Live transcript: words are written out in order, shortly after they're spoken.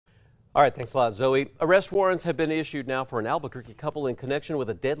All right, thanks a lot, Zoe. Arrest warrants have been issued now for an Albuquerque couple in connection with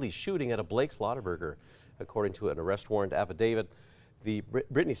a deadly shooting at a Blake's Lottaburger. According to an arrest warrant affidavit,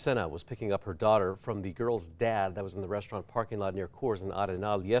 Brittany Senna was picking up her daughter from the girl's dad that was in the restaurant parking lot near Coors in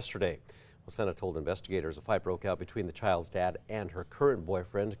Arenal yesterday. Well, Senna told investigators a fight broke out between the child's dad and her current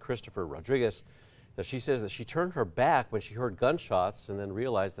boyfriend, Christopher Rodriguez. Now, she says that she turned her back when she heard gunshots and then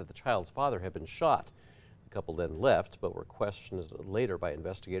realized that the child's father had been shot. The couple then left, but were questioned later by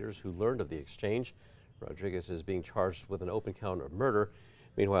investigators who learned of the exchange. Rodriguez is being charged with an open count of murder,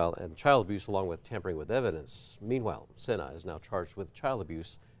 meanwhile, and child abuse along with tampering with evidence. Meanwhile, Senna is now charged with child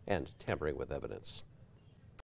abuse and tampering with evidence.